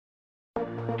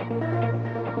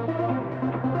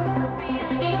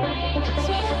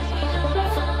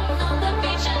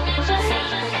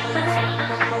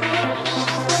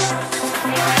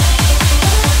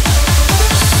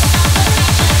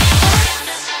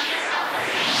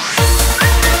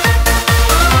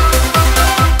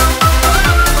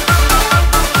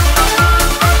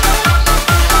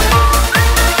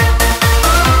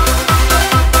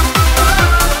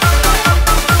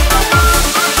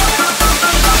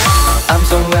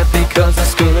so happy cause the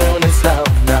school is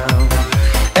out now,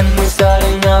 and we're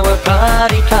starting our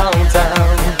party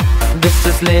countdown. This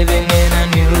is living in a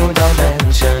new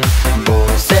dimension.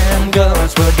 Boys and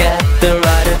girls will get the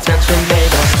right attention,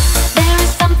 baby. There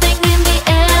is something in the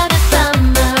air this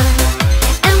summer,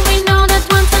 and we know that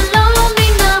one's a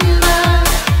lonely number.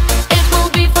 It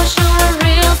will be for sure a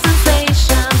real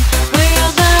sensation.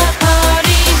 We're the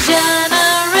party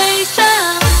generation.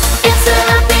 It's a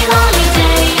happy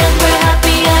holiday and we're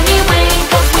happy anyway,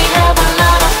 cause we have a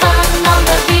lot of fun on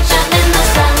the beach and in the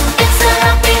sun. It's a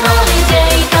happy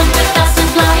holiday, come with us and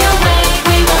fly away.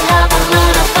 We will have a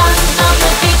lot of fun on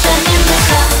the beach and in the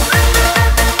sun.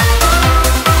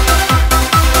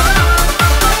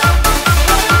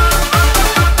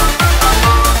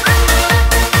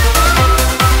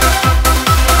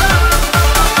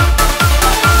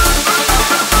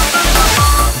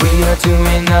 We are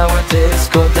doing our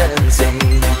disco dancing.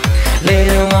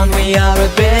 Later on we are a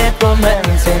bit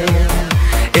romantic.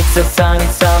 It's a sunny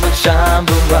summer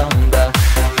chambaramba.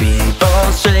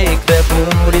 People shake their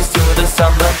booties to the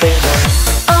summer, baby.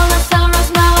 All our sorrows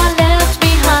now are left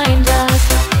behind us.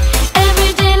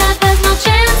 Everyday life has no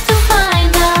chance to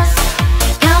find us.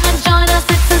 Come and join us,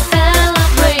 it's a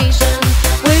celebration.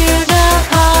 We're the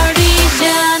party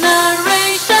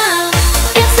generation.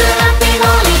 It's a happy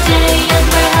holiday and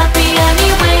we're happy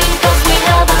anyway, cause we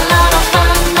have a lot of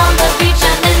fun on the beach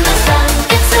and in the sun.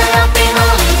 It's a happy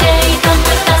holiday, come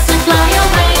with us and fly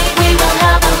away. We will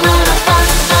have a lot of fun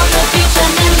on the beach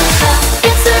and in the sun.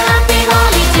 It's a happy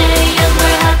holiday and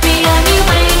we're happy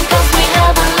anyway, cause we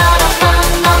have a lot of fun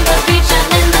on the beach and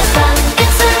in the sun.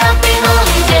 It's a happy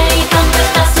holiday, come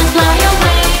with us and fly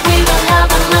away. We will have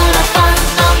a lot of fun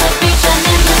on the beach and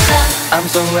in the sun. I'm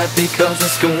so happy cause the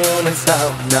school is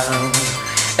out now,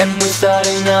 and we're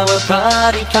starting our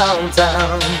party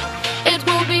countdown. It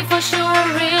will be for sure a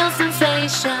real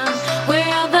sensation.